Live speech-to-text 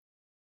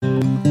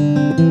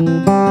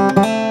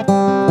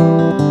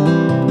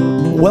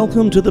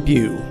Welcome to The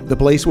Pew, the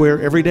place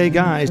where everyday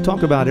guys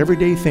talk about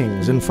everyday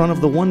things in front of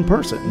the one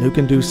person who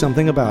can do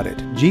something about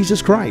it, Jesus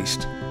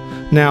Christ.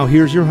 Now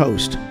here's your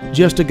host,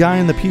 just a guy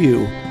in the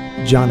pew,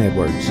 John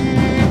Edwards.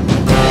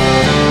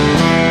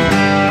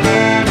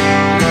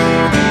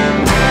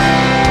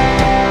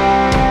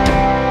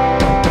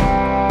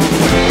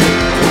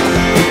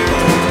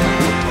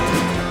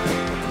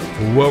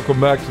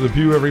 Welcome back to The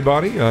Pew,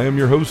 everybody. I am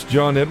your host,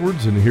 John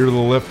Edwards, and here to the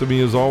left of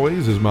me, as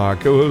always, is my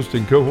co-host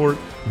and cohort,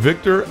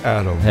 Victor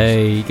Adams.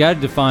 Hey, you got to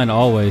define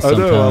always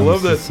sometimes. I know. I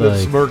love that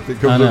smirk that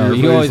comes over your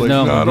face. You always like,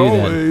 know not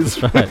always.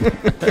 That's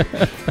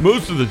right.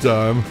 Most of the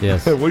time.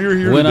 Yes. Well, you're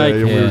here when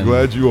today, and we're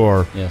glad you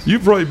are. Yes.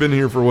 You've probably been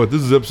here for what?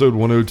 This is episode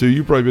 102.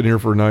 You've probably been here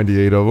for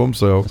 98 of them.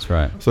 So that's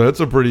right. So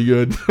that's a pretty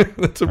good.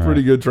 That's a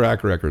pretty good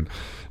track record.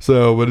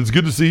 So, but it's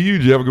good to see you.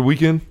 Did you have a good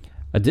weekend?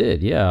 I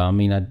did. Yeah. I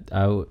mean,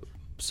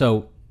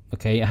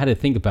 Okay, I had to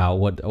think about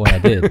what I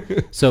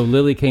did. So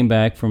Lily came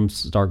back from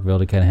Starkville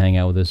to kind of hang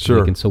out with us this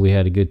week, and so we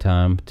had a good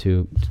time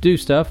to do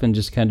stuff and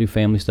just kind of do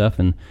family stuff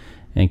and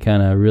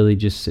kind of really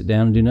just sit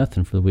down and do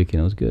nothing for the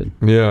weekend. It was good.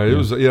 Yeah, it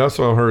was. Yeah, I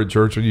saw her at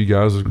church with you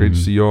guys. It was great to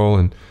see y'all,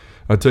 and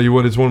I tell you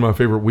what, it's one of my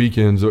favorite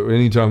weekends.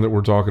 Anytime that we're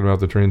talking about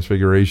the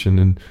Transfiguration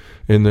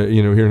and the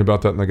hearing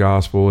about that in the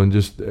gospel, and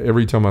just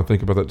every time I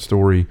think about that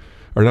story,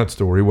 or not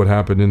story, what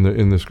happened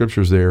in the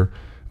scriptures there.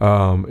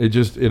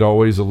 It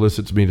always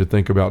elicits me to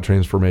think about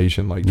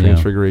transformation, like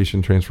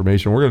transfiguration,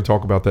 transformation. We're going to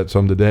talk about that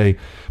some today.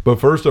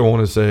 But first, I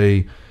want to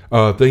say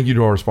thank you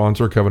to our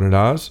sponsor, Covenant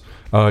Eyes.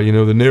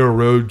 The Narrow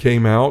Road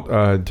came out.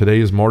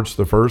 Today is March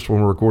the 1st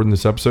when we're recording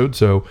this episode.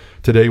 So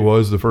today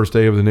was the first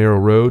day of the Narrow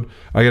Road.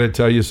 I got to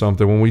tell you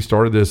something. When we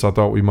started this, I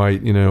thought we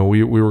might,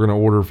 we were going to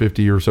order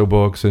 50 or so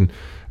books, and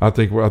I thought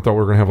we were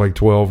going to have like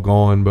 12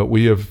 gone, but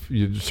we have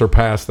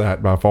surpassed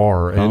that by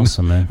far. And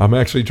awesome, man. I'm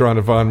actually trying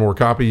to find more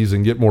copies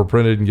and get more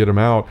printed and get them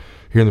out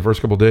here in the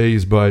first couple of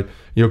days. But,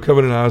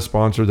 Covenant Eyes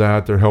sponsored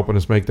that. They're helping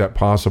us make that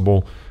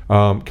possible.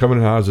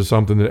 Covenant Eyes is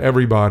something that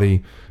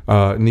everybody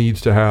needs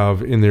to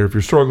have in there if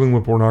you're struggling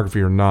with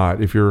pornography or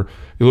not. If you're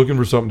looking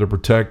for something to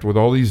protect with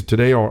all these,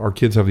 today our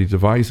kids have these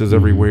devices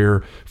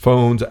everywhere,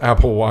 phones,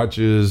 Apple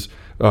Watches,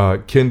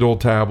 Kindle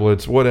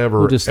tablets,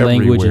 whatever, just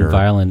everywhere. Language and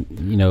violent,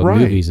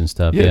 movies and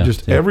stuff. Yeah,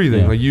 just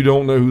everything. Like you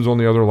don't know who's on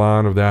the other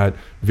line of that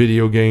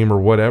video game or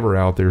whatever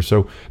out there.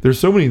 So there's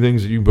so many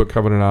things that you can put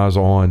Covenant Eyes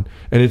on,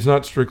 and it's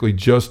not strictly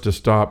just to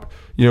stop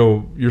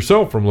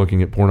yourself from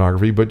looking at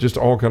pornography, but just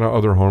all kind of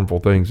other harmful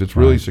things. It's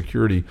really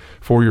security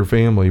for your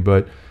family,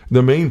 but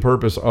the main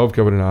purpose of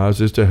Covenant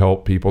Eyes is to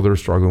help people that are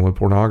struggling with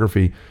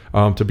pornography,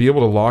 to be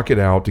able to lock it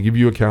out, to give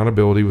you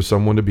accountability with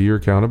someone to be your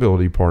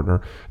accountability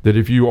partner, that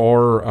if you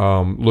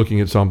are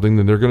looking at something,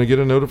 then they're going to get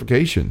a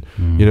notification.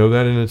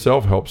 That in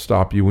itself helps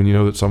stop you when you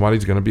know that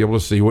somebody's going to be able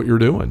to see what you're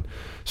doing.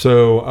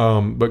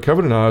 So, but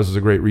Covenant Eyes is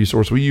a great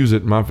resource. We use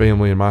it in my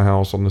family and my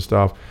house on the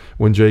stuff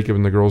when Jacob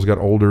and the girls got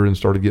older and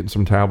started getting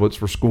some tablets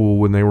for school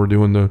when they were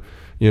doing the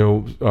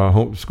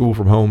school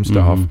from home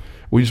stuff.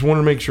 We just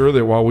wanted to make sure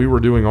that while we were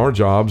doing our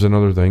jobs and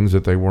other things,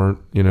 that they weren't,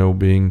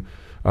 being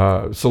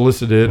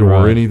solicited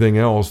or anything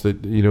else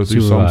that, through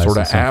some sort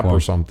of app or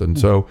something.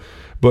 So,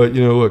 but,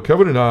 look,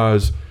 Covenant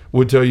Eyes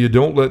would tell you,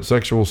 don't let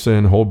sexual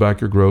sin hold back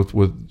your growth.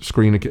 With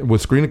screen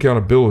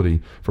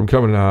accountability from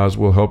Covenant Eyes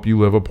will help you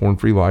live a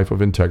porn-free life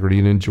of integrity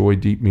and enjoy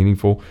deep,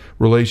 meaningful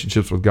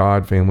relationships with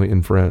God, family,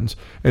 and friends.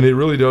 And it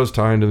really does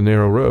tie into the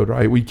narrow road,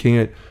 right? We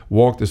can't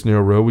walk this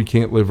narrow road. We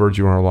can't live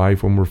virtue in our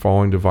life when we're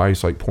falling to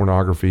vice like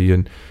pornography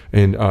and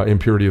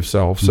impurity of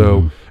self.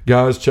 So,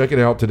 guys, check it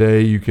out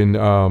today. You can,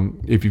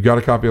 if you've got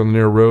a copy on the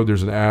narrow road,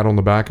 there's an ad on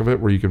the back of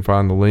it where you can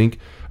find the link.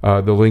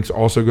 The link's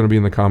also going to be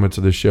in the comments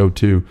of this show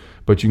too.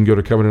 But you can go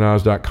to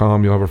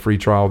covenanteyes.com. You'll have a free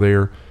trial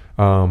there.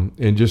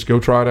 And just go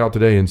try it out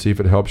today and see if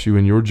it helps you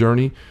in your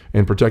journey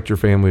and protect your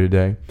family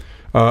today.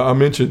 I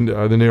mentioned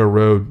the narrow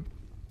road.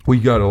 We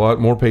got a lot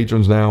more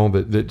patrons now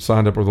that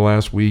signed up over the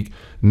last week.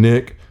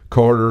 Nick,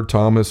 Carter,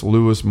 Thomas,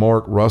 Lewis,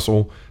 Mark,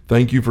 Russell,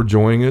 thank you for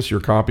joining us. Your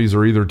copies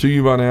are either to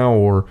you by now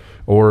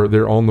or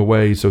they're on the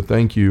way, so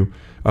thank you.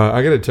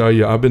 I got to tell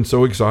you, I've been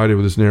so excited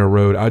with this narrow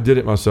road. I did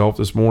it myself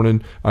this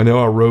morning. I know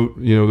I wrote,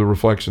 the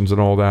reflections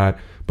and all that,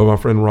 but my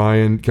friend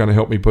Ryan kind of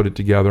helped me put it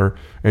together.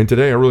 And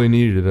today I really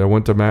needed it. I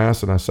went to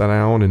Mass and I sat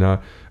down and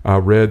I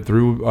read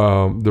through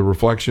the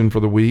reflection for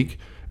the week,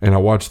 and I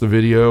watched the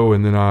video,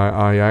 and then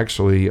I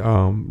actually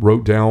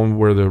wrote down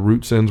where the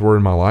root sins were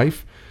in my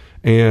life,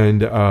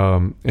 and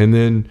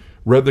then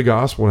read the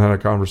gospel and had a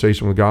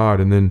conversation with God,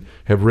 and then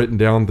have written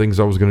down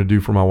things I was going to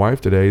do for my wife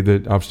today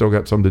that I've still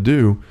got some to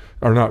do,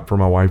 or not for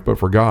my wife, but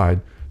for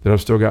God, that I've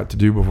still got to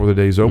do before the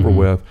day's over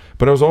with.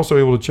 But I was also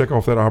able to check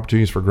off that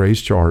opportunities for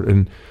grace chart.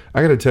 And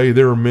I got to tell you,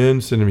 there are men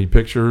sending me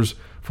pictures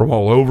from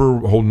all over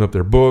holding up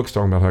their books,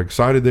 talking about how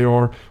excited they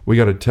are. We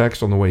got a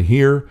text on the way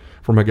here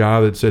from a guy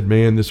that said,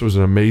 man, this was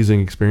an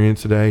amazing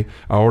experience today.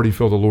 I already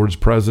feel the Lord's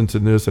presence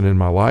in this and in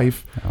my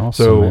life.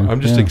 Awesome, so man. I'm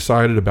just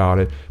excited about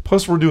it.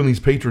 Plus, we're doing these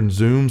patron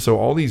Zooms, so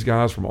all these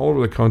guys from all over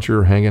the country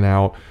are hanging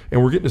out,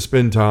 and we're getting to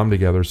spend time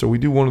together. So we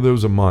do one of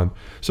those a month.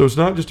 So it's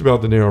not just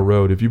about the narrow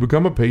road. If you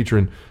become a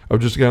patron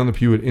of Just a Guy in the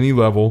Pew at any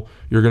level,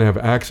 you're going to have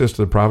access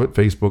to the private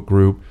Facebook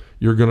group.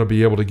 You're going to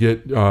be able to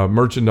get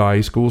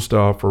merchandise, cool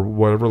stuff, or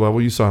whatever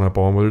level you sign up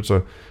on, whether it's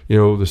the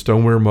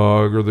stoneware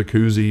mug or the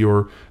koozie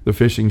or the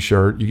fishing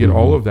shirt. You get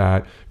all of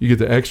that. You get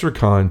the extra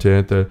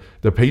content,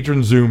 the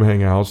patron Zoom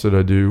hangouts that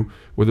I do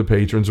with the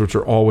patrons, which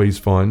are always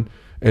fun.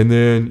 And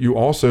then you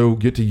also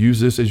get to use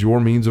this as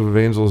your means of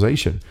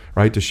evangelization,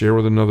 right, to share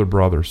with another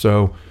brother.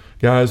 So,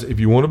 guys, if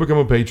you want to become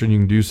a patron, you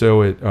can do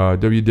so at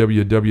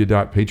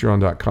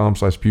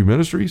www.patreon.com/Pew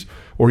Ministries,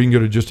 or you can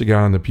go to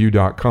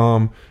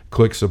justaguyonthepew.com,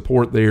 click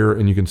support there,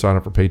 and you can sign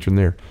up for patron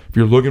there. If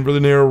you're looking for the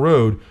narrow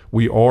road,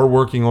 we are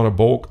working on a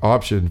bulk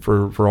option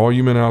for all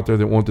you men out there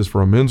that want this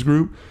for a men's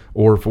group,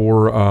 or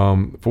for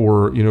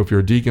if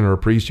you're a deacon or a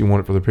priest, you want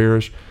it for the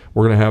parish.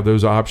 We're going to have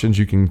those options.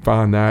 You can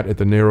find that at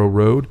the narrow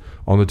road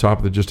on the top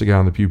of the Just a Guy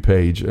in the Pew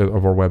page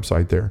of our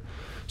website there.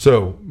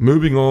 So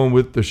moving on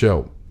with the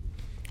show.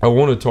 I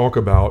want to talk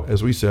about,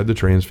 as we said, the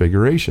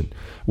Transfiguration.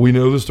 We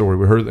know the story.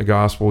 We heard it in the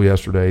gospel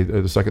yesterday,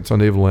 the second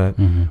Sunday of Lent,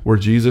 where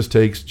Jesus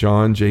takes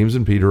John, James,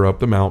 and Peter up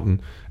the mountain.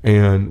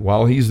 And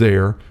while he's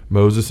there,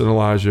 Moses and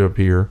Elijah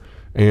appear,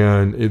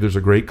 and there's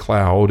a great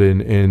cloud,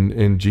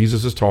 and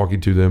Jesus is talking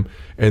to them,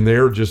 and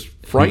they're just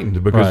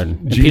frightened because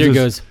Peter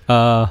goes,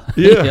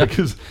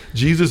 because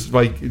Jesus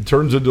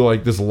turns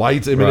into this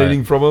light's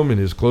emanating from him, and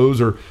his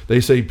clothes are, they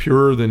say,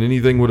 purer than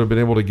anything would have been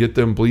able to get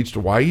them bleached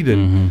white,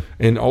 and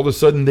all of a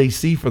sudden they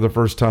see for the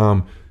first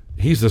time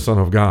he's the Son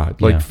of God.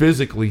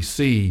 Physically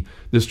see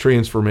this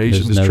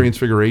transformation,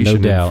 transfiguration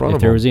in front of them.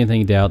 If there was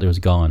anything in doubt, it was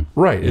gone.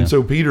 Right. Yeah. And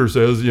so Peter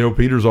says,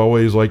 Peter's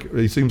always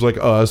he seems like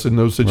us in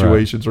those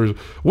situations where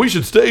we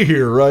should stay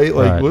here, right?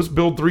 Let's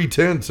build 3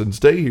 tents and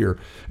stay here.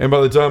 And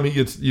by the time he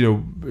gets,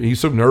 he's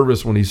so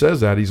nervous when he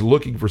says that, he's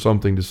looking for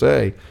something to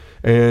say.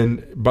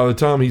 And by the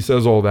time he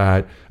says all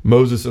that,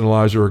 Moses and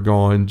Elijah are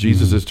gone.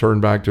 Jesus has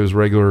turned back to his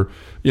regular,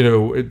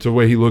 to the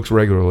way he looks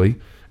regularly.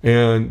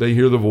 And they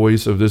hear the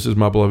voice of, "This is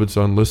my beloved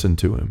son, listen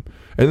to him."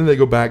 And then they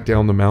go back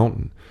down the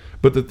mountain.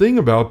 But the thing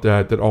about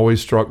that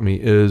always struck me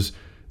is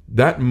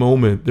that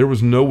moment, there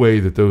was no way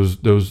that those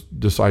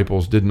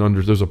disciples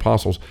those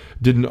apostles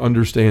didn't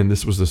understand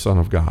this was the Son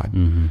of God.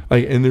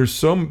 And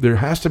there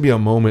has to be a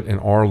moment in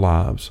our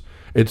lives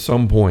at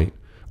some point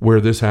where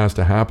this has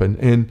to happen.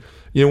 And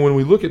when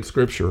we look at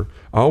Scripture,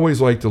 I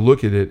always like to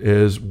look at it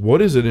as,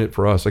 what is in it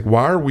for us?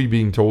 Why are we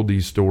being told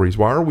these stories?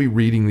 Why are we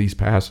reading these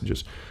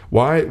passages?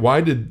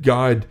 Why did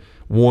God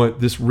want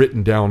this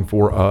written down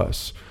for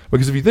us?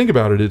 Because if you think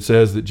about it, it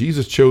says that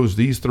Jesus chose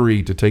these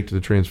 3 to take to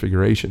the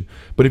Transfiguration.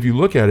 But if you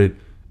look at it,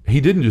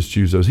 he didn't just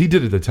choose those. He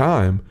did at the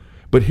time.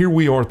 But here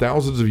we are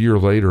thousands of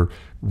years later,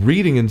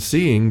 reading and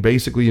seeing,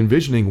 basically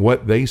envisioning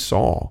what they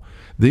saw.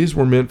 These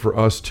were meant for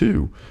us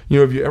too.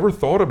 Have you ever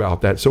thought about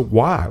that? So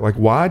why?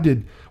 Why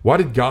did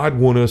God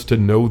want us to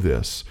know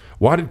this?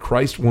 Why did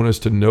Christ want us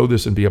to know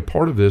this and be a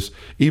part of this,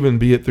 even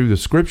be it through the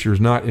Scriptures,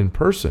 not in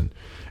person?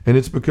 And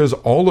it's because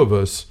all of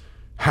us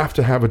have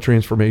to have a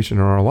transformation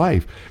in our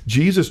life.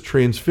 Jesus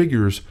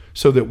transfigures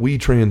so that we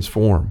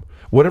transform.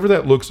 Whatever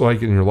that looks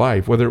like in your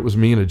life, whether it was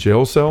me in a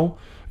jail cell,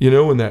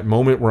 in that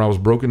moment where I was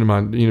broken to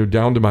my,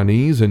 down to my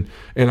knees, and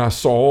I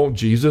saw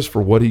Jesus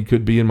for what he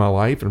could be in my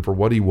life and for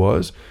what he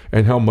was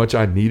and how much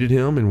I needed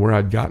him and where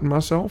I'd gotten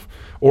myself.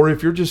 Or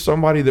if you're just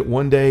somebody that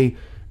one day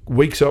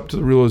wakes up to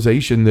the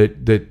realization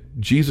that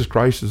Jesus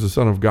Christ is the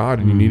Son of God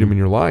and you need him in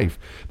your life,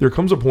 there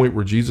comes a point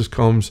where Jesus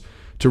comes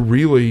to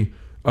really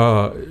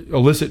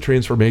elicit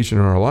transformation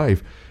in our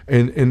life.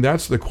 And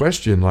that's the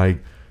question,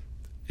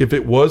 if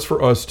it was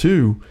for us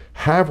too,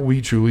 have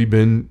we truly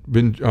been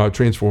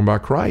transformed by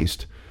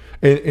Christ?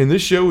 And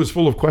this show is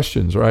full of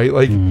questions, right?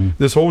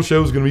 This whole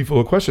show is going to be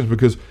full of questions,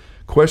 because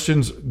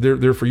questions,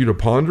 they're for you to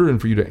ponder and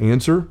for you to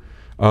answer.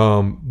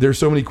 There's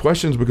so many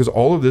questions because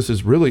all of this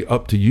is really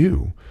up to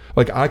you.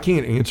 I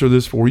can't answer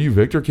this for you.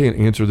 Victor can't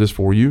answer this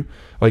for you.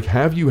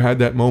 Have you had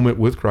that moment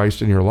with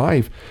Christ in your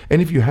life?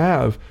 And if you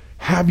have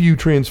you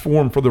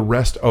transformed for the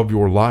rest of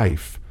your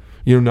life?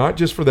 Not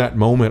just for that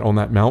moment on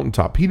that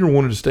mountaintop. Peter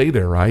wanted to stay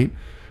there, right?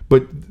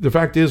 But the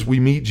fact is,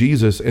 we meet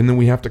Jesus, and then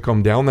we have to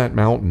come down that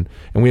mountain,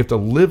 and we have to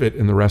live it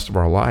in the rest of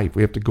our life.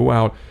 We have to go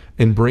out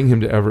and bring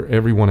him to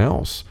everyone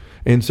else.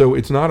 And so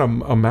it's not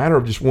a matter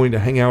of just wanting to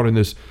hang out in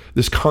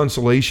this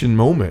consolation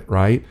moment,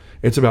 right?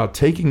 It's about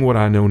taking what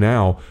I know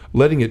now,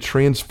 letting it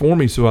transform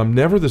me so I'm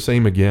never the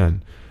same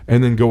again,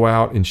 and then go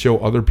out and show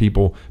other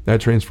people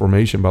that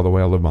transformation by the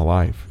way I live my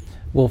life.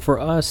 Well, for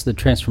us, the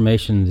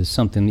transformation is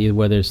something,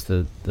 whether it's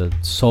the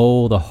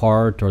soul, the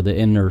heart, or the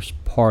inner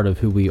part of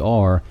who we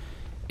are,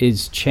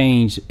 is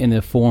changed in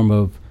the form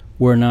of,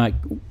 we're not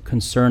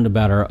concerned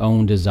about our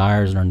own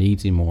desires and our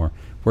needs anymore.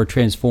 We're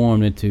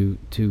transformed into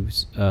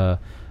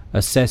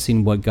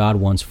assessing what God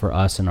wants for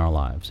us in our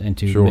lives and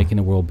to making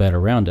the world better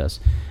around us.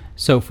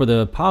 So for the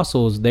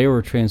apostles,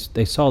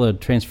 they saw the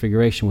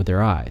transfiguration with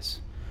their eyes,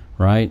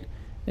 right?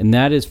 And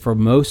that is for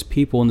most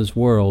people in this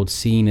world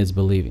seen as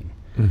believing,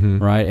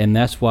 right? And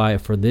that's why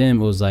for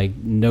them it was like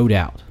no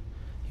doubt,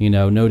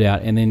 no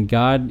doubt. And then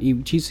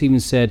Jesus even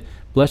said,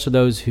 "Blessed are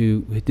those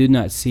who did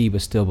not see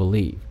but still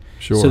believe."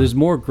 Sure. So there's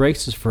more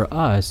graces for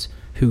us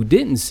who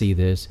didn't see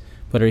this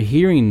but are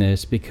hearing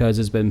this because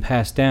it's been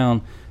passed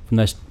down from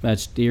the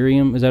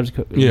magisterium. Is that what it's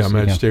called? Yeah,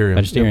 magisterium.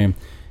 Magisterium,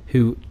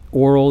 who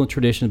oral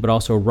traditions, but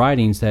also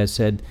writings that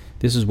said,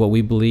 this is what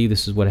we believe,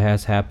 this is what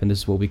has happened, this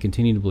is what we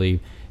continue to believe,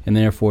 and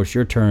therefore it's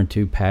your turn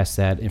to pass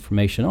that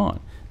information on,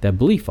 that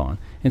belief on.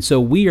 And so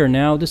we are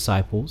now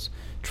disciples,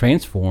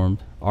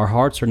 transformed. Our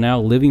hearts are now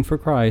living for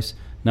Christ,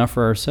 not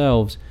for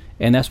ourselves.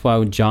 And that's why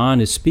when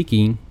John is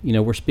speaking,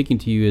 we're speaking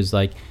to you as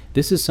like,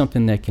 this is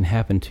something that can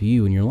happen to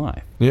you in your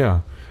life.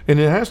 Yeah. And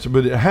it has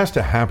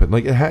to happen.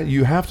 Like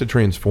you have to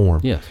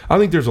transform. Yes. I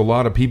think there's a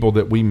lot of people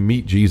that we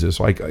meet Jesus,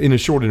 like in a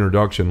short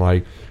introduction,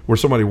 like where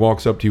somebody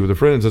walks up to you with a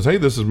friend and says, "Hey,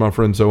 this is my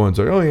friend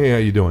so-and-so. Oh, hey, how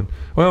you doing?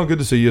 Well, good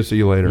to see you. See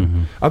you later."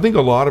 I think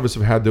a lot of us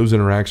have had those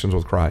interactions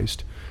with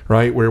Christ,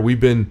 right? Where we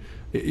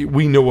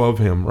know of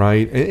him,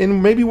 right?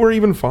 And maybe we're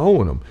even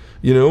following him.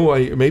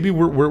 Maybe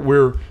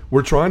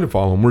we're trying to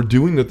follow him. We're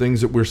doing the things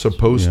that we're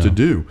supposed to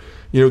do.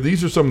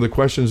 These are some of the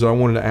questions that I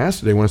wanted to ask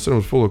today when I said I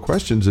was full of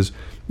questions is,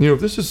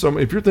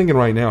 if you're thinking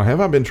right now, have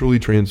I been truly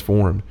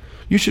transformed?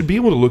 You should be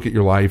able to look at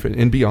your life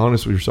and be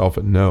honest with yourself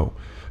and know,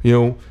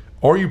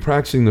 are you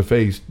practicing the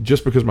faith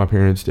just because my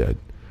parents did,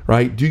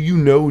 right? Do you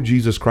know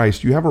Jesus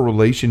Christ? Do you have a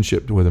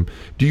relationship with him?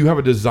 Do you have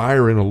a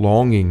desire and a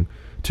longing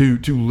to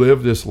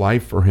live this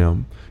life for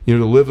him,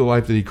 to live the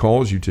life that he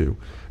calls you to?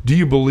 Do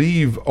you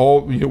believe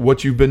all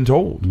what you've been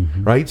told,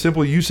 right?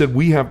 Simply, you said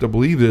we have to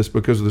believe this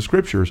because of the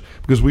scriptures,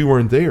 because we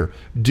weren't there.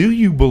 Do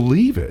you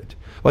believe it?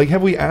 Like,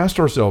 have we asked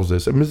ourselves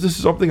this? I mean, is this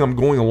something I'm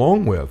going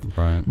along with?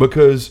 Right.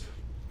 Because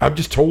I'm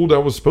just told I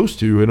was supposed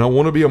to, and I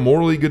want to be a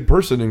morally good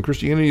person, and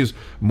Christianity is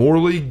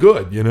morally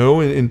good,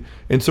 and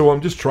so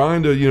I'm just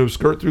trying to,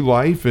 skirt through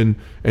life and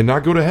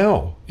not go to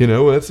hell.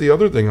 That's the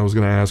other thing I was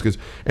going to ask is,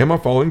 am I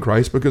following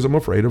Christ because I'm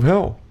afraid of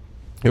hell?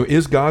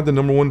 Is God the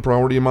number one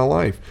priority in my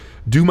life?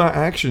 Do my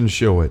actions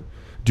show it?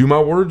 Do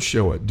my words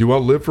show it? Do I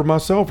live for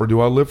myself or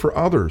do I live for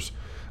others?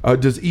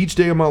 Does each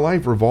day of my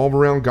life revolve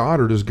around God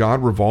or does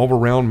God revolve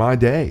around my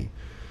day?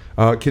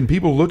 Can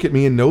people look at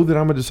me and know that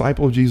I'm a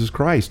disciple of Jesus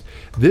Christ?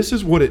 This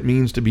is what it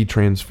means to be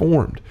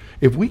transformed.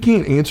 If we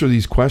can't answer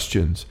these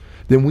questions,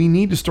 then we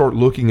need to start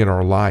looking at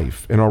our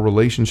life and our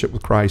relationship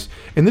with Christ.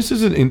 And this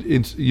isn't,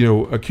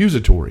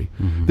 accusatory.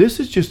 This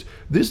is just,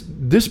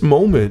 this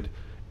moment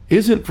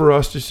isn't for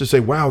us just to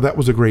say, wow, that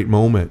was a great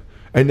moment,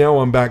 and now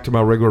I'm back to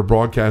my regular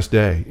broadcast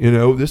day.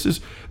 This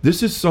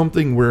is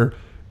something where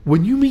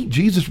when you meet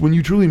Jesus, when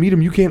you truly meet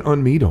him, you can't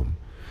unmeet him.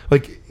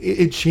 Like,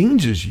 it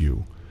changes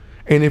you.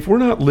 And if we're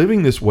not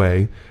living this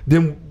way,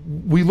 then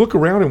we look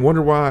around and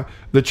wonder why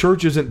the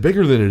church isn't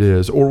bigger than it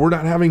is, or we're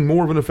not having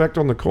more of an effect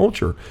on the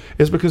culture.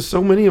 It's because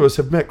so many of us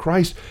have met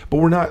Christ, but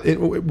we're not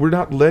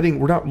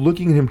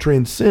looking at him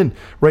transcend,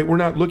 right? We're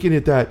not looking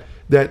at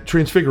that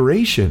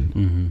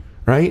transfiguration.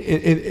 Right?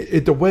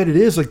 And the way it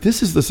is, like,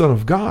 this is the Son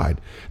of God.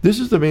 This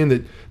is the man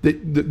that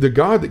the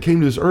God that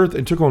came to this earth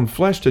and took on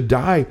flesh to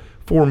die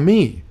for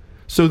me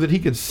so that he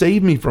could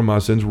save me from my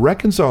sins,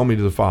 reconcile me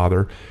to the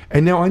Father.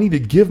 And now I need to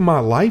give my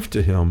life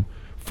to him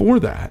for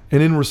that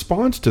and in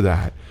response to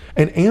that.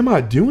 And am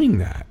I doing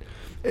that?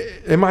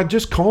 Am I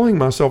just calling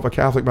myself a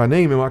Catholic by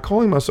name? Am I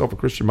calling myself a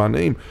Christian by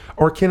name?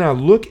 Or can I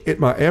look at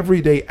my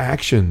everyday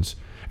actions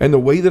and the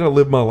way that I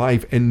live my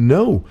life and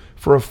know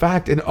for a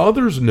fact, and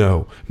others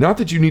know, not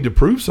that you need to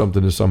prove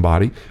something to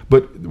somebody,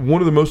 but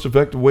one of the most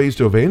effective ways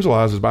to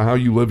evangelize is by how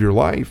you live your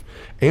life.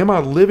 Am I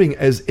living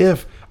as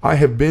if I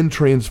have been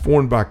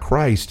transformed by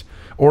Christ,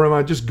 or am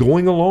I just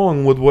going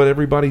along with what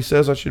everybody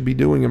says I should be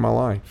doing in my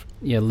life?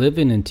 Yeah,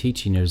 living and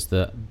teaching is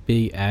the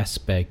big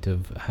aspect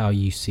of how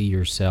you see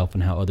yourself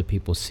and how other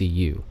people see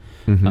you.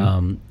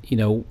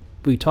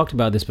 We talked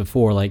about this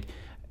before, like,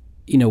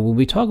 when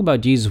we talk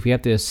about Jesus, we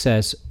have to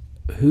assess,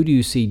 who do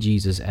you see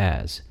Jesus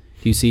as?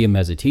 Do you see him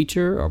as a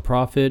teacher or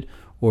prophet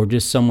or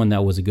just someone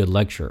that was a good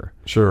lecturer?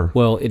 Sure.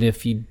 Well, and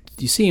if you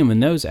see him in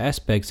those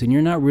aspects, then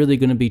you're not really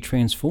going to be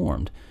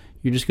transformed.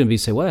 You're just going to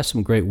say, well, that's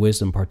some great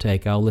wisdom,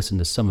 partake. I'll listen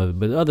to some of it,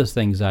 but other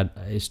things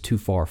is too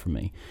far for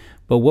me.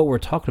 But what we're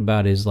talking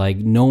about is like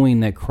knowing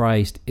that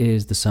Christ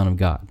is the Son of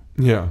God.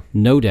 Yeah.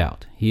 No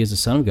doubt. He is the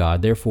Son of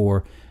God.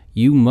 Therefore,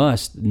 you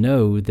must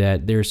know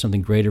that there's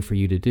something greater for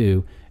you to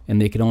do,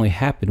 and it can only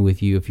happen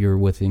with you if you're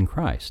within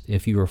Christ.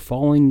 If you are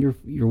following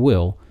your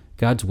will,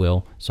 God's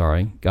will,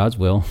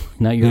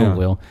 not your own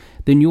will,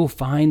 then you'll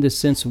find the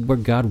sense of where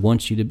God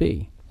wants you to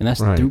be. And that's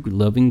through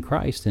loving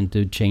Christ and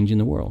to changing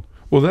the world.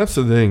 Well, that's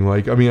the thing.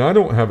 Like, I mean, I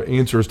don't have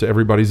answers to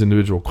everybody's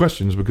individual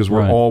questions because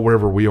we're all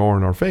wherever we are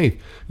in our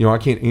faith. I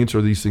can't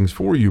answer these things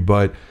for you.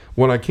 But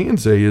what I can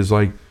say is,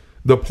 like,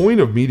 the point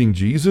of meeting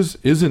Jesus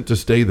isn't to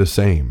stay the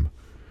same.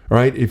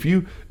 right?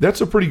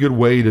 That's a pretty good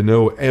way to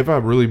know if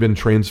I've really been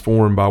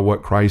transformed by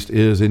what Christ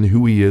is and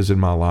who he is in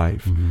my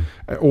life.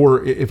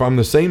 Or if I'm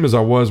the same as I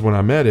was when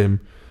I met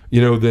him,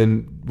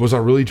 then was I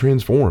really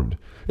transformed?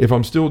 If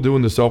I'm still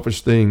doing the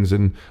selfish things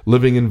and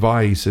living in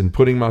vice and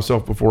putting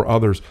myself before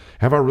others,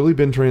 have I really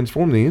been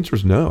transformed? The answer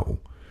is no,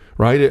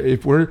 right?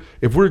 If we're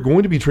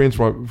going to be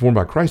transformed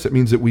by Christ, that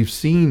means that we've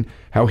seen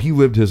how he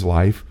lived his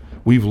life.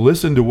 We've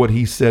listened to what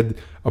he said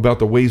about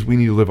the ways we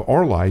need to live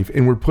our life,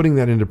 and we're putting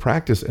that into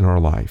practice in our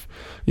life.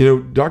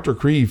 Dr.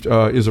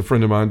 Kreeft is a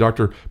friend of mine,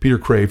 Dr. Peter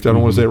Kreeft. I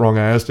don't want to say it wrong.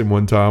 I asked him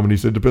one time, and he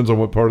said, depends on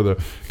what part of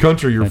the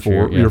country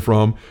you're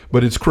from,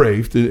 but it's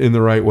Kreeft in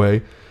the right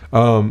way.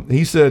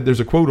 He said, there's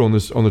a quote on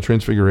the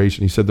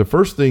transfiguration. He said, the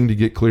first thing to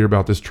get clear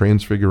about this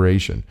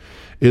transfiguration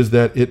is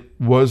that it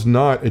was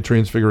not a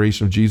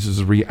transfiguration of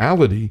Jesus'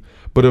 reality,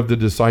 but of the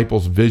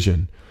disciples'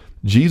 vision.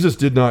 Jesus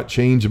did not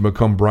change and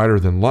become brighter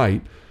than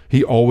light.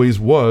 He always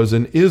was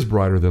and is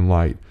brighter than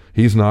light.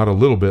 He's not a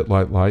little bit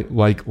like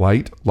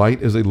light.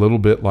 Light is a little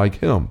bit like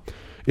him.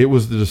 It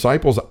was the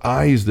disciples'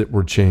 eyes that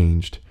were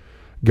changed.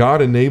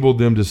 God enabled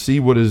them to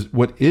see what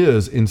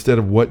is instead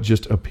of what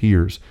just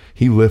appears.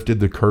 He lifted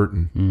the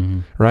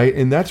curtain, right?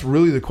 And that's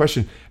really the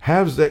question.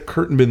 Has that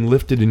curtain been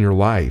lifted in your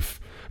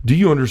life? Do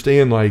you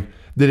understand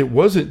that it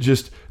wasn't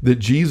just that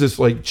Jesus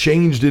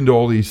changed into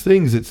all these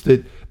things. It's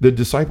that the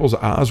disciples'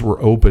 eyes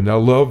were opened. I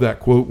love that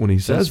quote when he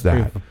says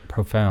that.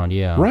 Profound,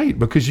 yeah. Right,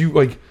 because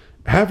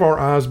have our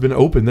eyes been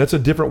open? That's a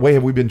different way.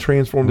 Have we been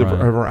transformed? Right.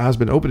 Have our eyes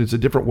been open? It's a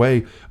different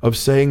way of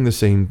saying the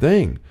same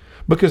thing.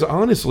 Because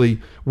honestly,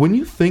 when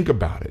you think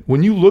about it,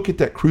 when you look at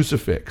that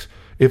crucifix,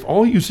 if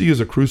all you see is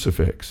a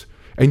crucifix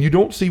and you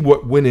don't see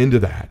what went into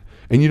that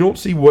and you don't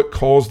see what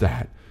caused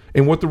that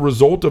and what the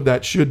result of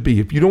that should be,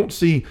 if you don't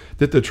see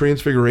that the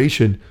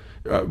transfiguration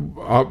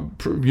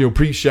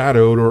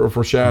pre-shadowed or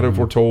foreshadowed,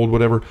 foretold,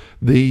 whatever,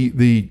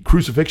 the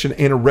crucifixion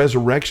and a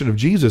resurrection of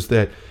Jesus,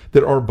 that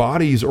our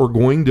bodies are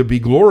going to be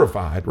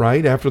glorified,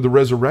 right, after the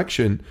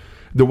resurrection,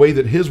 the way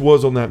that his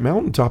was on that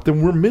mountaintop,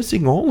 then we're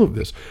missing all of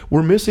this.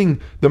 We're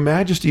missing the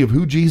majesty of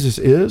who Jesus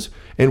is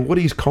and what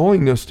he's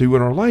calling us to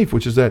in our life,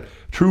 which is that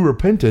true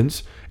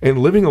repentance and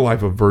living a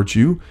life of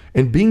virtue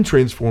and being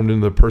transformed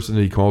into the person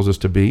that he calls us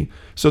to be,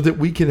 so that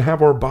we can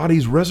have our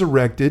bodies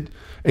resurrected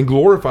and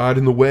glorified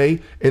in the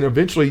way and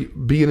eventually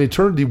be in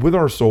eternity with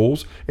our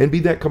souls and be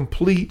that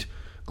complete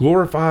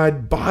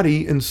glorified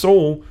body and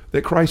soul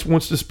that Christ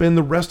wants to spend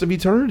the rest of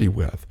eternity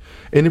with.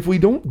 And if we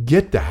don't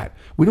get that,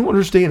 we don't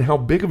understand how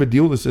big of a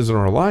deal this is in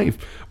our life,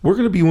 we're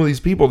going to be one of these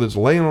people that's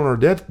laying on our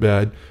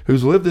deathbed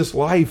who's lived this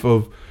life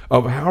of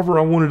however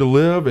I wanted to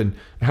live and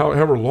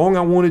however long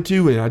I wanted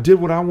to, and I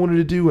did what I wanted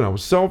to do, and I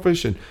was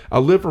selfish and I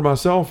lived for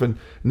myself, and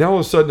now all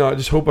of a sudden I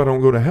just hope I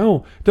don't go to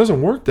hell. It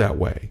doesn't work that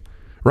way,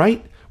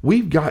 right?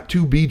 We've got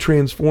to be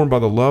transformed by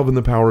the love and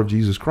the power of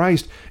Jesus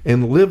Christ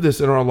and live this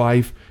in our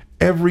life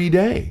every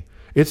day.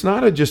 It's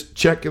not a just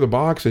check the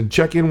box and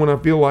check in when I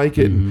feel like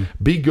it and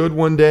be good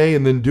one day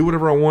and then do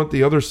whatever I want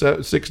the other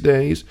 6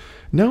 days.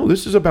 No,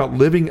 this is about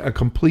living a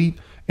complete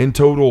and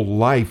total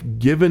life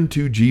given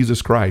to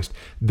Jesus Christ.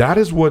 That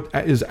is what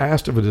is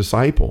asked of a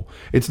disciple.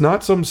 It's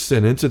not some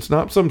sentence. It's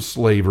not some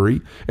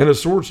slavery. And of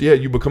sorts,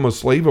 you become a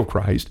slave of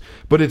Christ,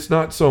 but it's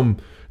not some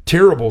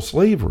terrible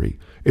slavery.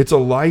 It's a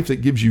life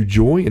that gives you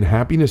joy and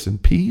happiness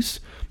and peace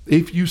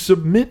if you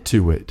submit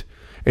to it.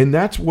 And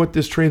that's what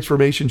this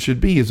transformation should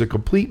be, is a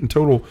complete and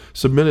total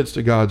submittance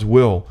to God's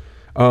will.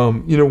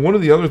 One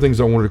of the other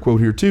things I wanted to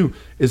quote here too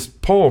is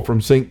Paul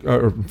from 2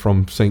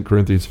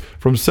 Corinthians,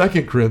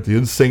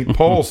 St.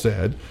 Paul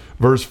said,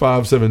 verse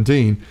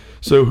 5:17,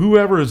 so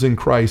whoever is in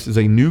Christ is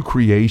a new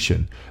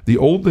creation. The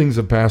old things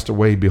have passed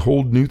away.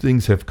 Behold, new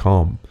things have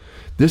come.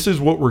 This is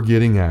what we're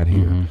getting at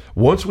here.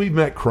 Once we've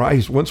met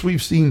Christ, once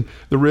we've seen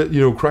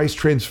Christ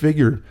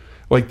transfigured,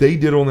 like they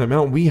did on that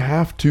mountain, we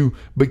have to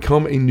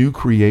become a new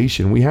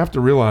creation. We have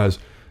to realize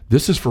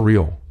this is for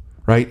real,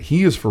 right?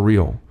 He is for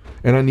real.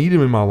 And I need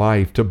him in my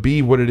life to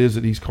be what it is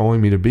that he's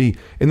calling me to be,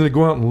 and then to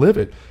go out and live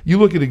it. You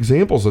look at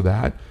examples of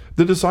that.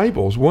 The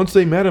disciples, once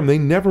they met him, they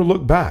never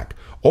looked back,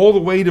 all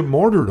the way to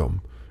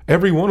martyrdom.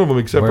 Every one of them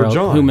except for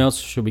John. Whom else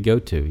should we go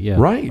to? Yeah,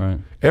 right.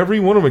 Every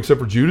one of them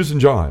except for Judas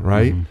and John,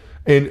 right?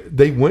 And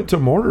they went to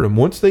martyrdom.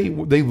 Once they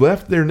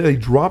left they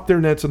dropped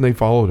their nets and they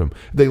followed him.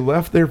 They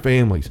left their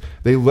families.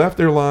 They left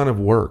their line of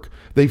work.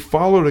 They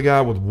followed a guy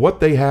with what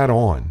they had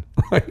on,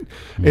 right?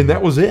 And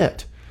that was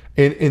it.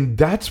 And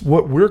that's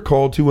what we're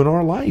called to in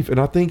our life. And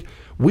I think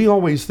we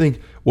always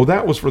think, well,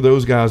 that was for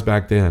those guys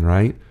back then,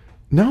 right?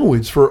 No,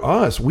 it's for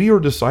us. We are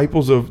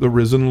disciples of the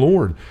risen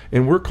Lord,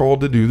 and we're called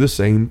to do the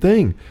same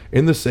thing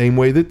in the same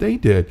way that they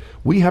did.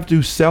 We have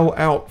to sell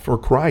out for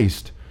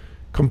Christ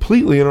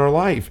completely in our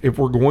life if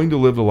we're going to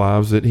live the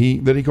lives that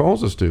he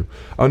calls us to.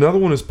 Another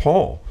one is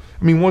Paul.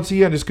 I mean, once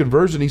he had his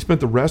conversion, he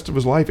spent the rest of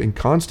his life in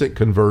constant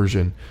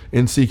conversion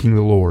and seeking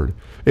the Lord.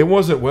 It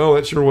wasn't, well,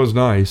 that sure was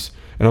nice,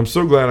 and I'm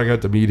so glad I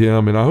got to meet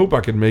him, and I hope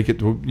I can make it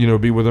to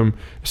be with him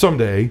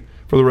someday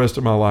for the rest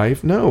of my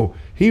life. No,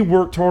 he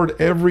worked hard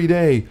every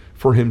day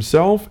for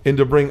himself and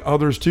to bring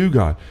others to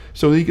God.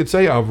 So he could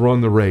say, I've run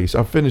the race,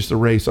 I've finished the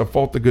race, I've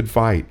fought the good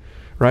fight,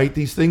 right?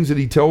 These things that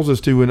he tells us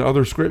to in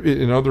other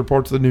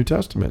parts of the New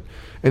Testament.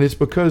 And it's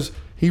because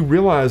he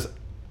realized,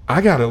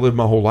 I got to live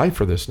my whole life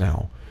for this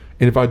now.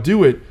 And if I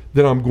do it,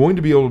 then I'm going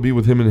to be able to be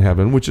with him in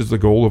heaven, which is the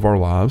goal of our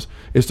lives,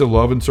 is to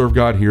love and serve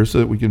God here so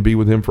that we can be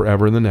with him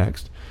forever in the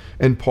next.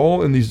 And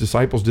Paul and these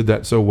disciples did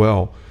that so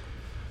well.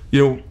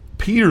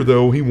 Peter,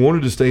 though, he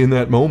wanted to stay in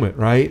that moment,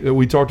 right?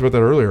 We talked about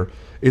that earlier.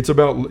 It's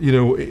about,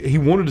 he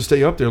wanted to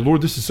stay up there.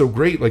 Lord, this is so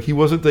great. Like, he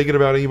wasn't thinking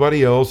about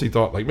anybody else. He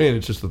thought, like, man,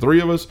 it's just the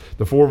three of us,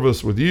 the four of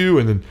us with you,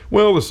 and then,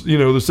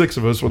 the six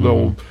of us with the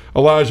old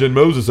Elijah and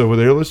Moses over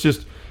there. Let's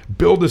just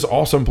build this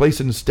awesome place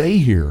and stay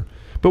here.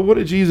 But what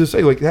did Jesus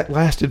say? Like, that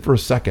lasted for a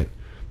second.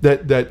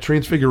 That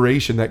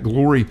transfiguration, that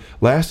glory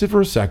lasted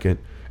for a second,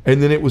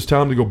 and then it was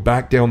time to go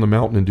back down the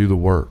mountain and do the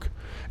work.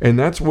 And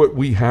that's what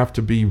we have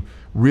to be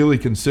really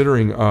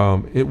considering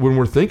when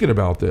we're thinking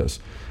about this,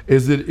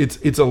 is that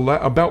it's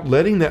about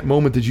letting that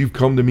moment that you've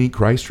come to meet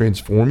Christ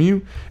transform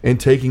you and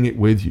taking it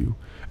with you.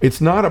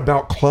 It's not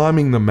about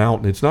climbing the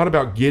mountain. It's not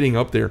about getting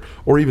up there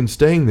or even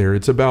staying there.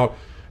 It's about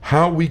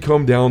how we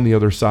come down the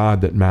other side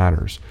that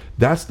matters.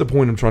 That's the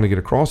point I'm trying to get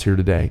across here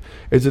today,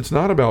 is it's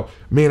not about,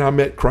 man, I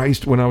met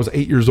Christ when I was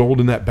 8 years old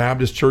in that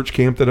Baptist church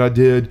camp that I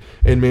did,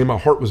 and man, my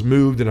heart was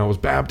moved and I was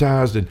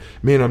baptized, and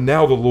man, I'm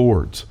now the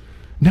Lord's.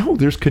 No,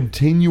 there's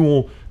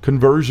continual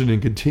conversion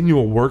and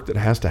continual work that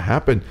has to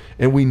happen.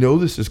 And we know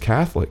this as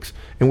Catholics,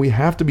 and we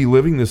have to be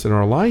living this in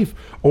our life,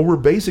 or we're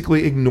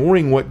basically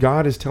ignoring what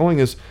God is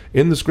telling us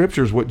in the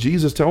scriptures, what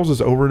Jesus tells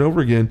us over and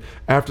over again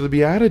after the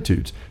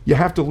Beatitudes. You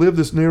have to live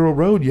this narrow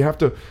road. You have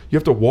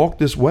to walk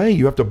this way.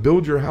 You have to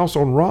build your house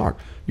on rock.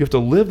 You have to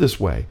live this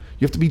way.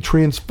 You have to be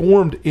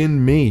transformed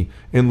in me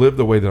and live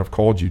the way that I've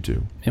called you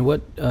to. And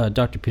what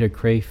Dr. Peter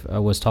Kreeft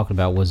was talking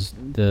about was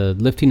the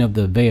lifting of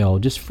the veil,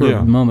 just for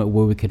a moment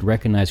where we could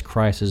recognize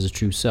Christ as a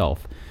true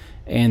self.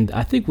 And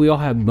I think we all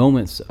have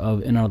moments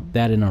of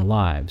that in our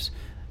lives.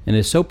 And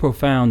it's so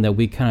profound that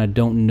we kind of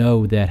don't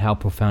know how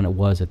profound it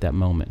was at that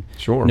moment.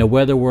 Sure.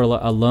 Whether we're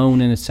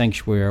alone in a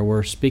sanctuary, or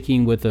we're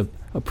speaking with a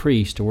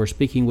priest, or we're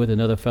speaking with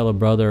another fellow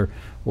brother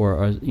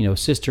or a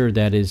sister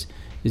that is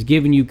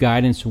giving you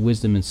guidance and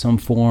wisdom in some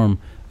form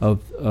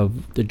of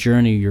the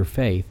journey of your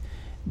faith,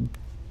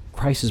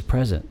 Christ is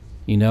present,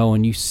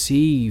 and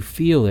you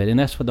feel it. And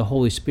that's what the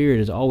Holy Spirit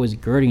is always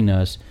girding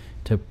us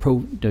to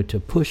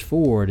push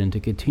forward and to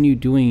continue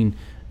doing,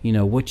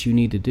 what you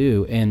need to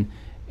do.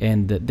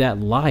 And that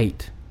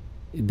light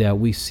that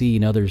we see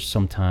in others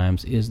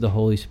sometimes is the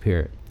Holy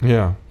Spirit.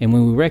 Yeah. And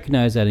when we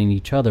recognize that in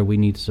each other, we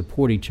need to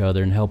support each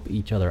other and help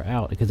each other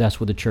out, because that's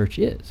what the church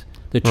is.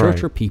 The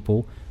church are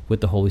people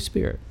with the Holy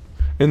Spirit.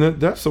 And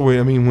that's the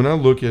way, when I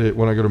look at it,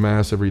 when I go to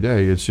Mass every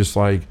day, it's just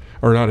like,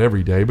 or not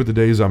every day, but the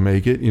days I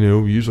make it,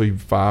 usually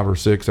 5 or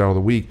 6 out of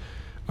the week,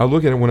 I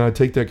look at it when I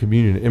take that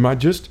communion. Am I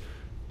just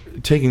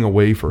taking a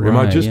wafer? Am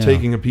I just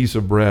taking a piece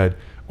of bread?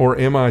 Or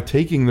am I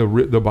taking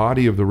the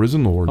body of the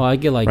risen Lord? Oh, I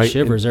get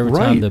shivers every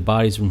time the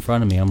body's in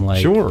front of me. I'm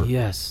like, sure.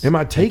 Yes. Am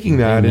I taking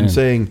that and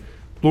saying,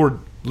 Lord,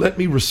 let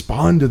me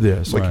respond to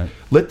this.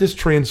 Let this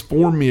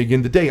transform me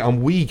again today.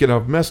 I'm weak and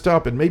I've messed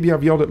up, and maybe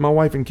I've yelled at my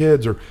wife and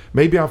kids, or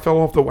maybe I fell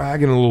off the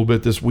wagon a little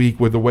bit this week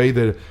with the way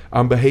that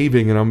I'm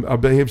behaving, and I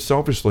behave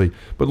selfishly.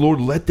 But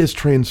Lord, let this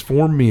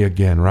transform me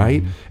again,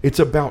 right? Mm-hmm. It's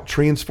about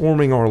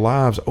transforming our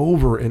lives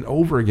over and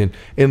over again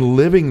and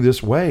living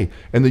this way.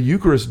 And the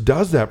Eucharist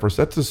does that for us.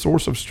 That's the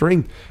source of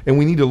strength. And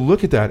we need to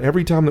look at that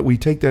every time that we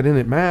take that in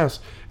at Mass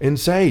and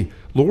say,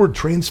 Lord,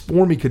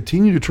 transform me,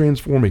 continue to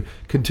transform me,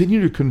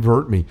 continue to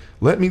convert me.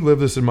 Let me live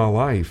this in my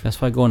life. That's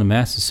why going to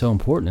Mass is so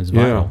important. It's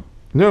vital. Yeah.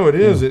 No, it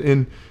is.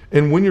 Yeah.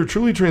 And when you're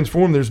truly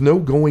transformed, there's no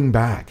going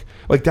back.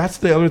 That's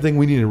the other thing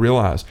we need to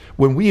realize.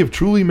 When we have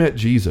truly met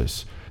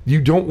Jesus, you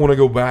don't want to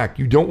go back.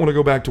 You don't want to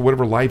go back to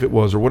whatever life it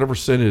was or whatever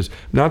sin is. I'm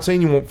not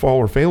saying you won't fall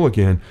or fail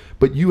again,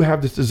 but you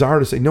have this desire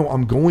to say, no,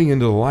 I'm going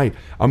into the light.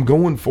 I'm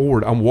going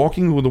forward. I'm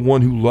walking with the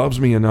one who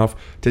loves me enough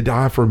to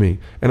die for me.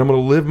 And I'm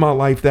going to live my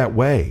life that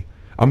way.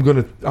 I'm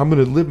going to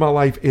live my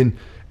life in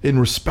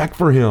respect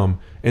for him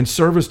and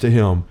service to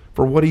him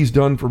for what he's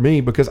done for me,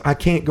 because I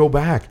can't go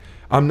back.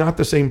 I'm not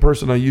the same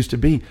person I used to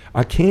be.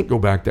 I can't go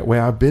back that way.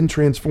 I've been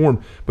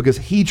transformed because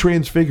he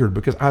transfigured,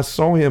 because I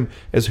saw him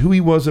as who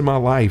he was in my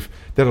life,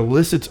 that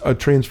elicits a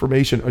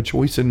transformation, a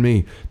choice in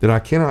me that I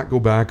cannot go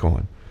back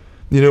on.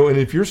 And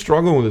if you're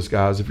struggling with this,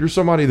 guys, if you're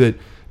somebody that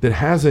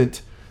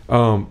hasn't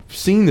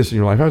seen this in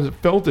your life,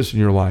 hasn't felt this in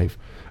your life,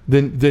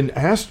 then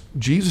ask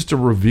Jesus to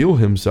reveal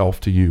himself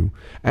to you.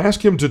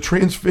 Ask him to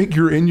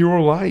transfigure in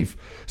your life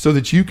so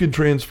that you can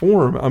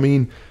transform.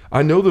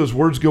 I know those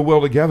words go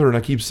well together and I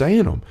keep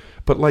saying them,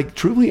 but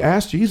truly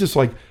ask Jesus,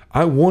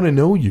 I want to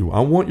know you. I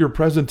want your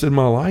presence in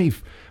my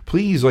life.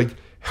 Please,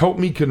 help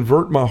me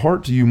convert my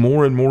heart to you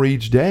more and more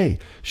each day.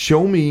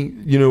 Show me,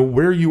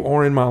 where you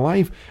are in my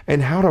life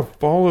and how to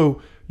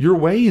follow your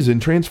ways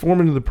and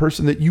transform into the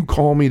person that you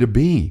call me to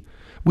be.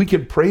 We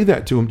can pray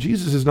that to him.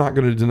 Jesus is not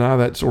going to deny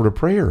that sort of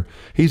prayer.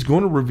 He's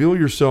going to reveal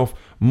yourself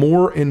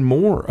more and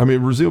more.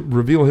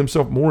 Reveal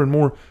himself more and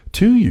more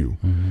to you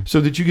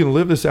so that you can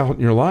live this out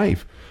in your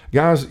life.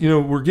 Guys,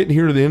 we're getting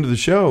here to the end of the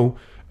show,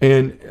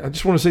 and I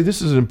just want to say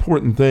this is an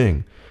important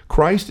thing.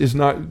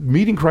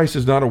 Meeting Christ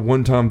is not a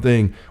one-time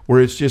thing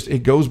where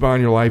it goes by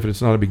in your life and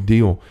it's not a big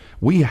deal.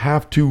 We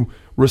have to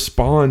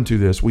respond to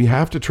this. We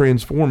have to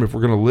transform if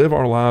we're going to live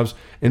our lives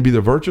and be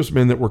the virtuous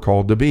men that we're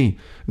called to be.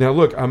 Now,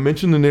 look, I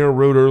mentioned the narrow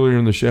road earlier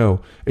in the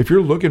show. If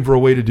you're looking for a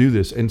way to do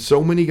this, and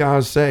so many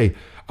guys say,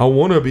 I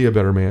want to be a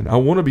better man, I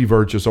want to be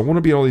virtuous, I want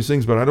to be all these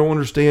things, but I don't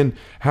understand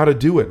how to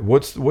do it.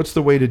 What's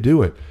the way to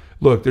do it?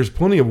 Look, there's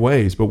plenty of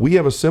ways, but we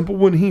have a simple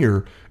one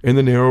here in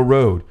the narrow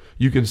road.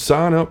 You can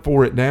sign up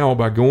for it now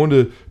by going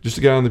to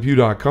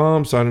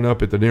justaguyonthepew.com, signing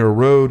up at the narrow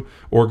road,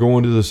 or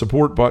going to the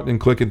support button and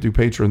clicking through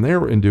Patreon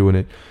there and doing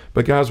it.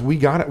 But guys, we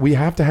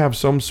have to have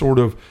some sort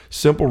of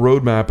simple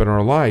roadmap in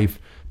our life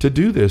to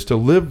do this, to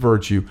live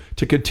virtue,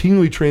 to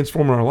continually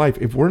transform our life.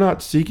 If we're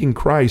not seeking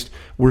Christ,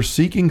 we're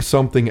seeking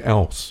something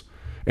else.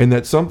 And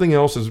that something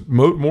else is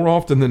more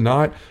often than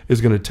not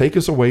is going to take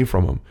us away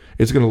from him.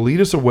 It's going to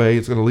lead us away.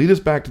 It's going to lead us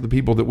back to the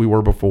people that we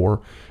were before.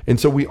 And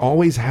so we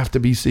always have to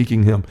be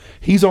seeking him.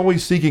 He's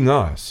always seeking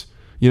us.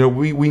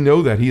 We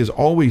know that he is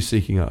always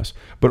seeking us.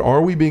 But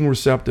are we being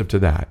receptive to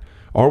that?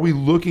 Are we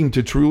looking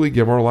to truly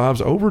give our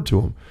lives over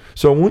to him?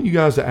 So I want you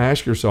guys to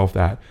ask yourself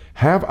that.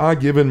 Have I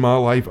given my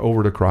life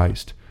over to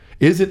Christ?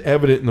 Is it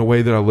evident in the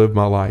way that I live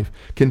my life?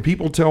 Can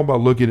people tell by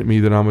looking at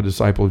me that I'm a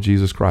disciple of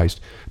Jesus Christ?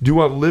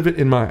 Do I live it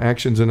in my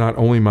actions and not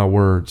only my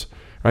words?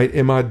 Right?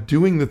 Am I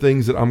doing the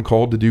things that I'm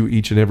called to do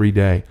each and every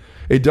day?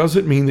 It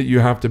doesn't mean that you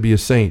have to be a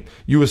saint.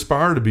 You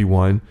aspire to be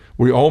one.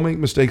 We all make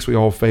mistakes. We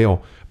all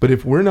fail. But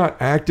if we're not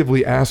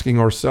actively asking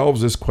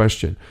ourselves this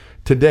question,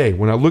 today,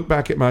 when I look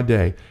back at my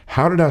day,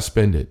 how did I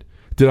spend it?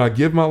 Did I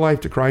give my life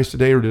to Christ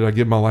today, or did I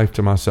give my life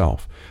to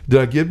myself? Did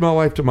I give my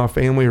life to my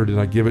family, or did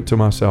I give it to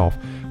myself?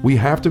 We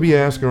have to be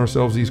asking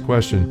ourselves these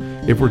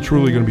questions if we're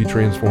truly going to be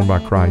transformed by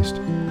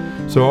Christ.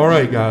 So, all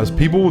right, guys,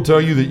 people will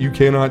tell you that you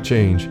cannot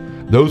change.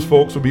 Those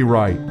folks will be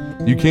right.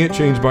 You can't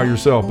change by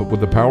yourself, but with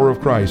the power of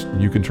Christ,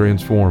 you can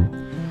transform.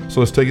 So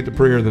let's take it to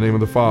prayer in the name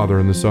of the Father,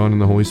 and the Son, and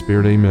the Holy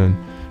Spirit. Amen.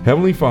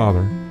 Heavenly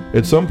Father,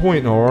 at some point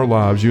in our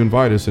lives, you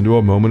invite us into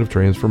a moment of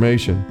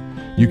transformation.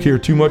 You care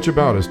too much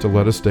about us to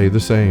let us stay the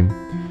same.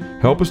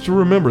 Help us to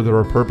remember that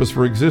our purpose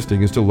for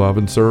existing is to love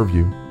and serve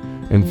you.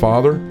 And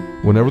Father,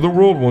 whenever the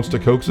world wants to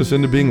coax us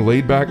into being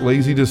laid-back,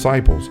 lazy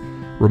disciples,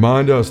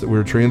 remind us that we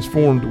are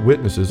transformed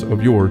witnesses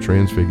of your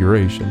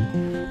transfiguration.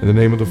 In the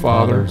name of the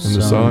Father, and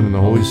the Son, and the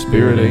Holy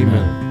Spirit,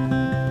 amen.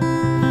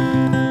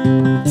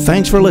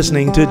 Thanks for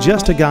listening to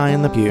Just a Guy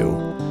in the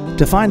Pew.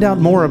 To find out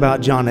more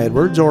about John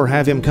Edwards or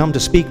have him come to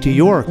speak to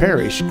your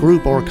parish,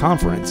 group, or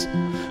conference,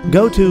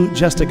 go to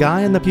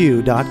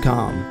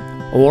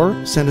justaguyinthepew.com or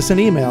send us an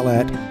email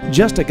at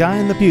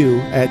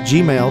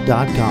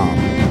justaguyinthepew@gmail.com.